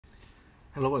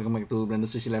Hello, welcome back to Blender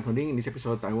Sushi LIVENODING. In this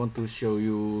episode, I want to show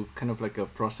you kind of like a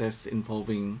process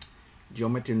involving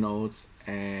geometry nodes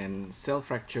and cell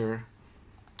fracture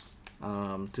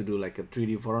to do like a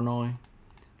 3D Voronoi.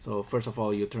 So first of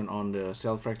all, you turn on the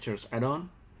cell fractures add-on.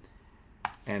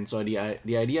 And so the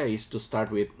idea is to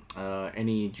start with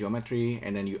any geometry,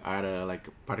 and then you add a like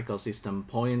particle system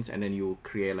points, and then you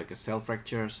create like a cell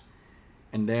fractures,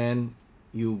 and then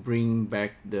you bring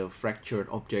back the fractured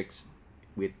objects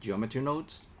with geometry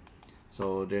nodes.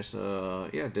 So there's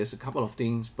a couple of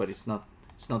things, but it's not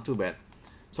too bad.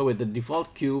 So with the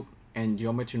default cube and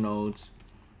geometry nodes,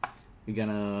 we're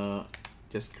gonna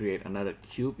just create another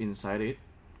cube inside it.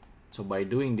 So by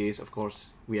doing this, of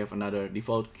course, we have another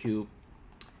default cube,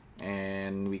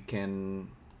 and we can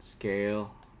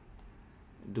scale,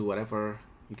 do whatever.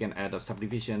 You can add a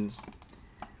subdivisions.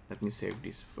 Let me save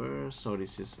this first. So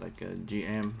this is like a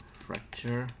GM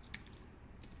fracture.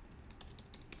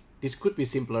 This could be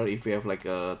simpler if we have like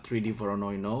a 3D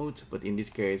Voronoi node, but in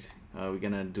this case, we're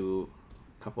gonna do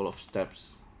a couple of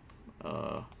steps.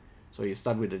 So you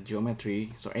start with the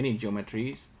geometry, so any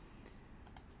geometries,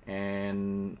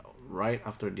 and right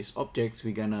after these objects,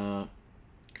 we're gonna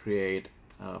create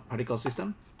a particle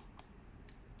system.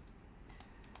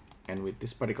 And with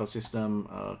this particle system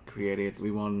created,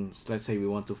 let's say we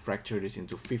want to fracture this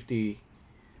into 50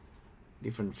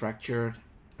 different fractured.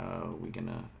 We're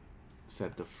gonna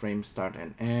set the frame start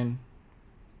and end,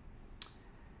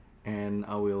 and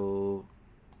I will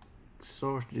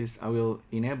sort this. I will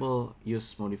enable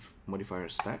use modifier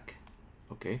stack.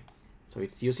 Okay, so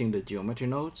it's using the geometry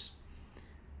nodes,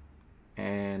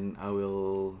 and I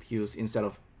will use, instead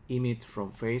of emit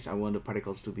from face, I want the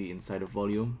particles to be inside the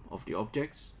volume of the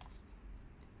objects.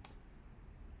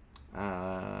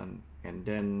 And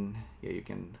then you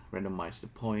can randomize the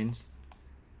points.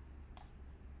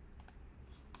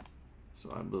 So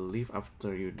I believe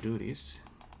after you do this,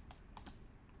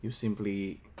 you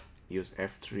simply use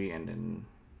F3 and then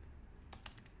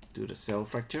do the cell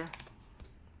fracture.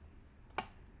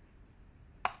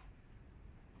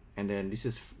 And then this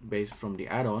is based from the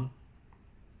add-on.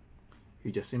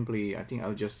 You just simply, I think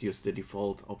I'll just use the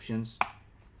default options.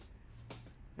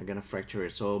 I'm gonna fracture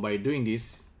it. So by doing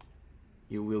this,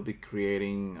 you will be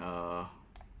creating a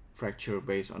fracture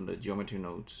based on the geometry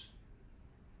nodes.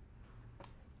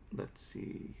 Let's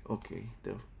see. Okay,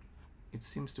 it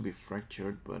seems to be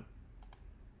fractured, but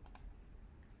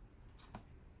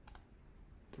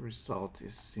the result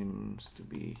seems to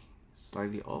be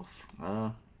slightly off.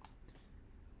 Yeah,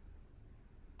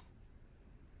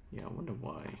 I wonder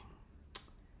why.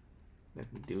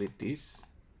 Let me delete this.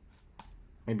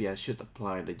 Maybe I should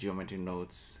apply the geometry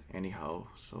nodes anyhow.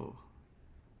 So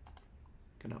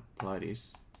I'm gonna apply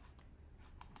this,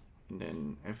 and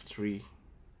then F3.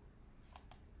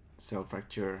 Cell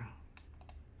fracture.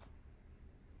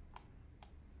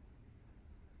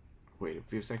 Wait a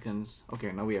few seconds.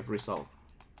 Okay, now we have result,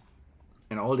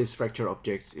 and all these fracture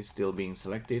objects is still being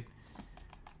selected.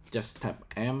 Just tap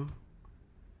M,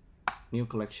 new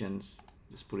collections,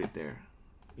 just put it there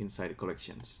inside the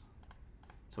collections.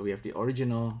 So we have the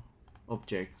original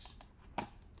objects.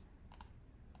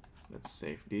 Let's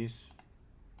save this,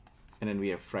 and then we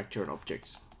have fractured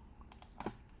objects.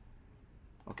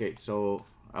 Okay, so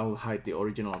I'll hide the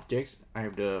original objects. I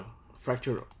have the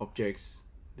fractured objects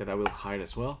that I will hide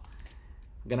as well.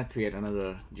 I'm gonna create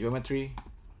another geometry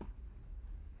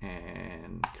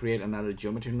and create another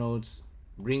geometry nodes,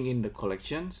 bring in the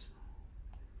collections,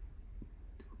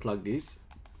 plug this.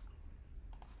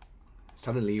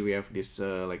 Suddenly we have this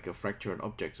like a fractured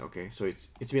objects. Okay, so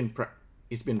it's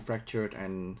been fractured,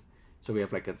 and so we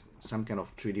have like some kind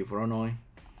of 3D Voronoi.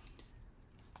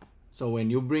 So when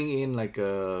you bring in like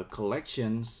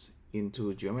collections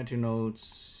into geometry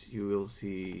nodes, you will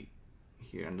see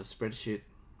here on the spreadsheet.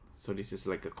 So this is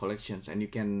like a collections, and you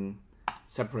can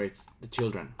separate the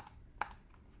children.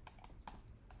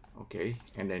 Okay,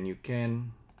 and then you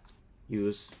can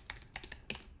use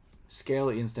scale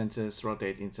instances,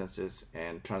 rotate instances,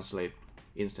 and translate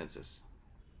instances.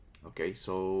 Okay,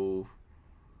 so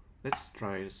let's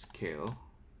try scale.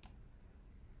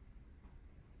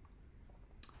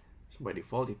 So by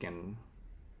default, you can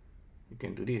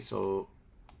do this. So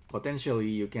potentially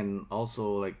you can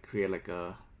also like create like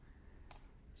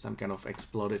some kind of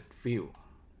exploded view.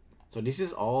 So this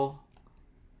is all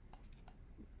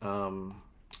kind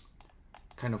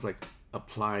of like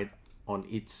applied on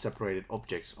each separated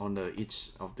objects, on each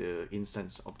of the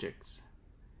instance objects.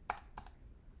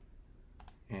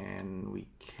 And we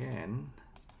can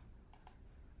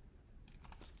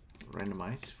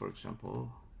randomize, for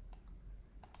example,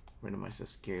 randomize the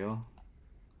scale.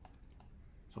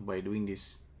 So by doing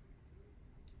this,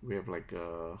 we have like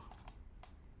a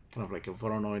kind of like a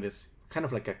Voronoi that's kind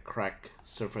of like a crack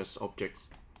surface objects.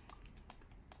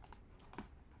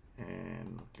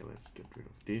 And okay, let's get rid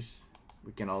of this.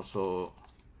 We can also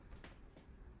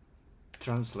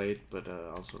translate, but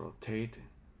also rotate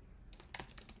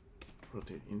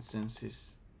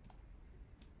instances.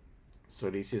 So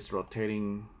this is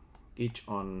rotating each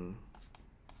on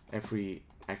every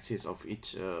axis of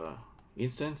each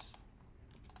instance.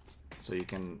 So you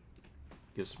can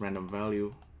use random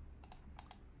value,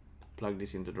 plug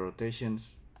this into the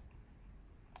rotations,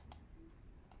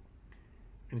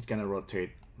 and it's gonna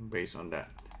rotate based on that.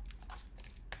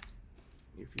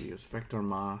 If you use vector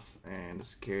math and the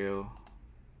scale,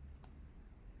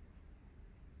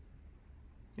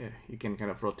 yeah, you can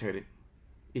kind of rotate it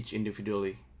each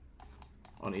individually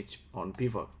on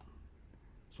pivot.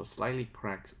 So slightly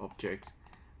cracked object,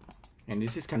 and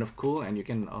this is kind of cool. And you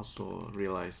can also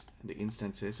realize the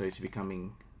instances, so it's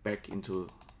becoming back into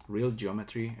real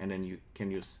geometry, and then you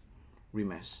can use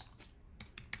remesh.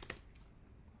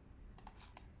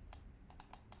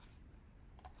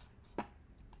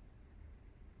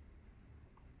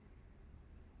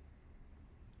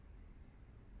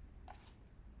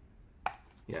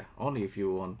 Yeah, only if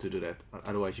you want to do that.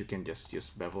 Otherwise you can just use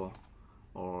bevel,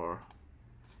 or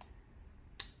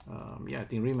yeah, I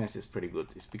think remesh is pretty good.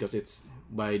 It's because it's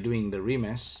by doing the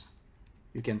remesh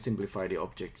you can simplify the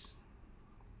objects.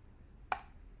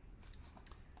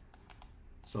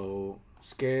 So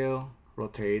scale,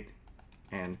 rotate,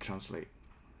 and translate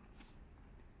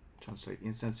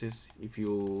instances. If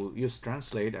you use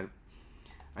translate,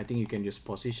 I think you can use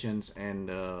positions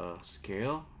and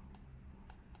scale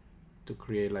to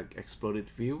create like exploded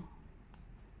view.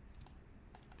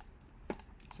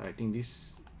 So I think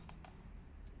this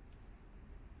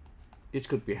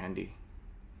could be handy.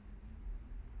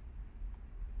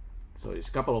 So there's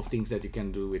a couple of things that you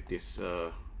can do with this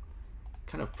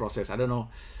kind of process. I don't know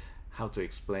how to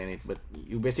explain it, but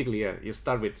you basically you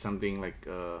start with something like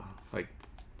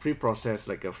pre-process,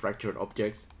 like a fractured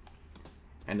object,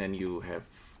 and then you have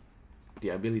the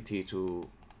ability to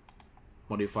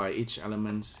modify each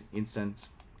element's instance.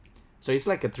 So it's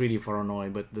like a 3D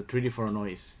Voronoi, but the 3D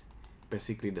Voronoi is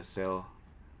basically the cell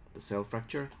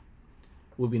fracture.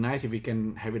 Would be nice if we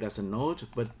can have it as a node,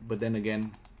 but then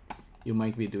again, you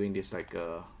might be doing this like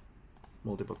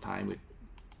multiple times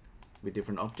with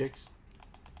different objects.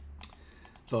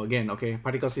 So again, okay,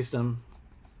 particle system.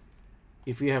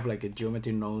 If you have like a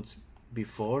geometry nodes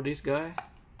before this guy,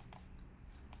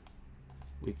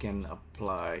 we can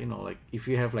apply, you know, like if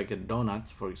you have like a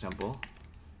donut, for example,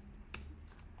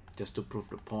 just to prove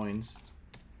the points,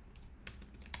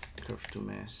 curve to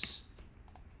mesh.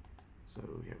 So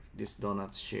we have this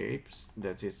donut shapes,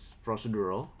 that is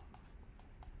procedural.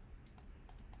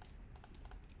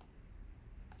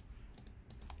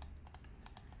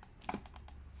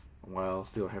 While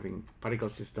still having particle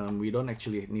system, we don't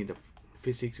actually need the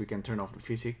physics. We can turn off the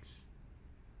physics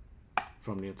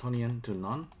from Newtonian to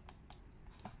none.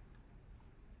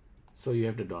 So you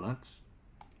have the donuts.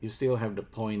 You still have the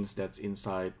points that's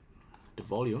inside the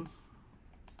volume,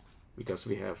 because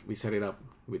we set it up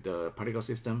with the particle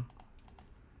system.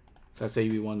 Let's say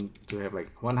we want to have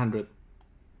like 100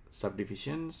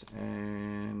 subdivisions,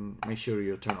 and make sure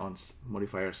you turn on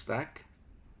modifier stack.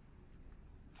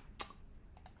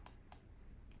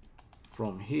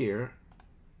 From here,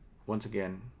 once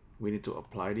again, we need to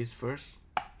apply this first,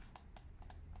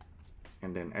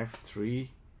 and then F3,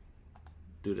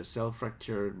 do the cell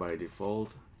fracture by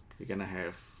default. You're gonna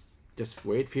have, just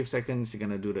wait 5 seconds, you're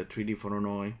gonna do the 3D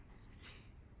Voronoi.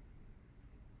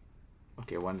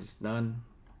 Okay, once it's done,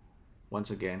 once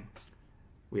again,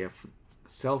 we have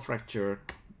cell fracture,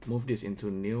 move this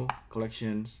into new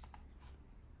collections.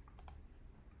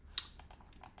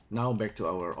 Now back to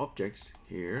our objects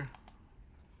here.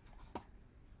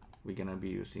 We're gonna be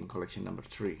using collection number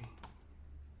 3.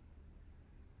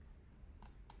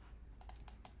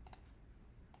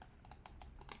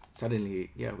 Suddenly,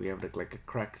 yeah, we have like a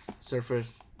cracked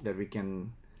surface that we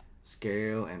can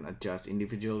scale and adjust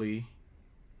individually.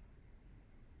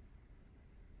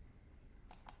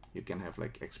 You can have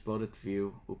like exploded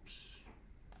view. Oops.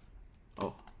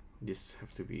 Oh, this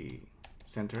have to be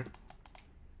centered.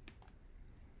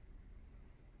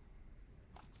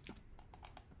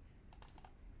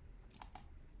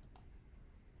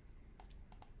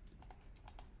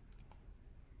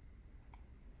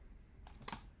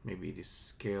 Maybe this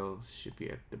scale should be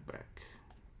at the back.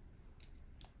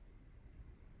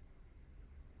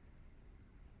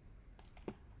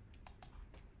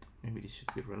 Maybe this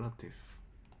should be relative.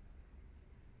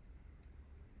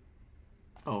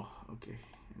 Oh, okay.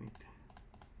 I need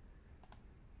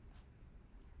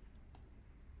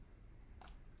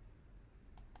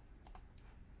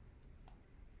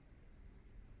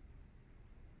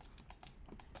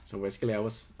So basically I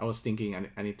was thinking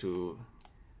I need to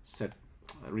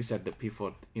reset the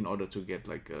pivot in order to get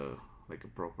like a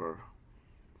proper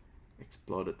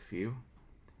exploded view.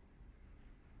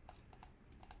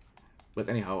 But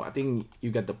anyhow, I think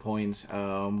you get the points.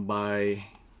 By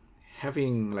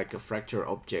having like a fracture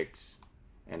objects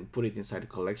and put it inside the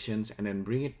collections and then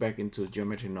bring it back into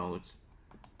geometry nodes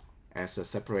as a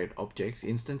separate objects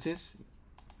instances,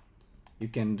 you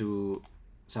can do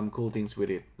some cool things with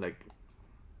it. Like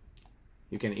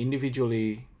you can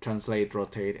individually translate,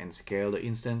 rotate, and scale the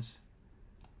instance.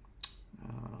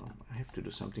 I have to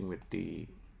do something with the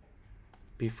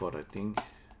pivot, I think.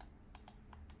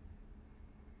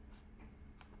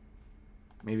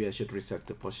 Maybe I should reset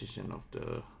the position of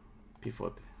the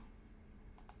pivot.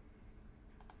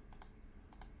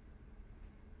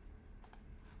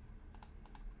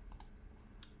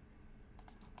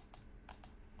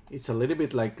 It's a little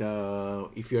bit like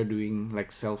if you're doing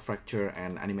like cell fracture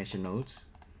and animation nodes,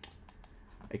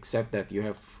 except that you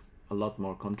have a lot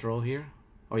more control here.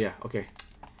 Oh yeah, okay.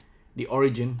 The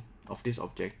origin of this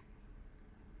object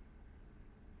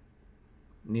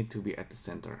need to be at the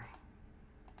center.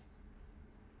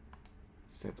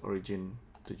 Set origin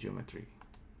to geometry.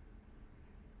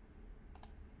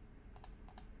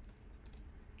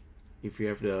 If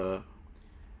you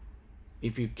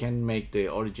can make the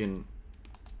origin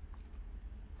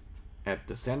at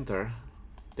the center,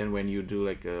 then when you do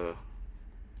like a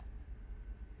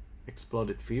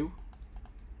exploded view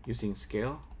using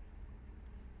scale,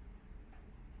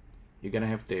 you're gonna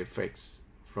have the effects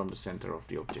from the center of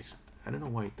the objects. I don't know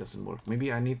why it doesn't work.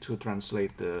 Maybe I need to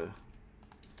translate the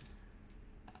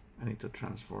I need to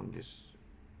transform this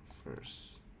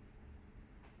first.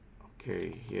 Okay,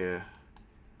 here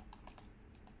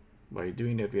by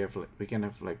doing that we can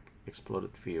have like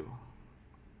exploded view.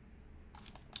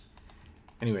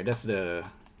 Anyway, that's the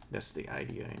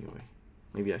idea anyway.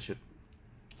 Maybe I should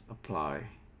apply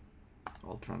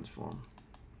all transform.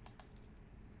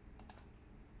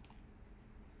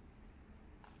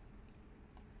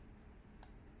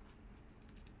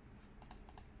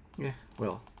 Yeah,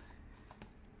 well,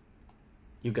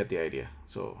 you got the idea.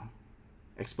 So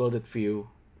exploded view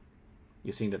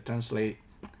using the translate,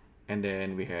 and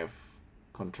then we have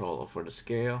control over the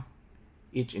scale,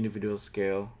 each individual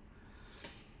scale.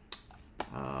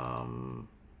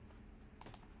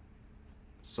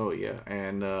 So yeah,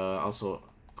 and also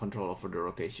control over the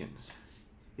rotations.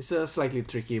 It's slightly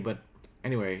tricky, but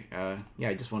anyway, yeah,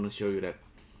 I just want to show you that.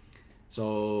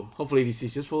 So hopefully this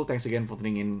is useful. Thanks again for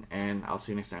tuning in, and I'll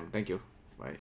see you next time. Thank you.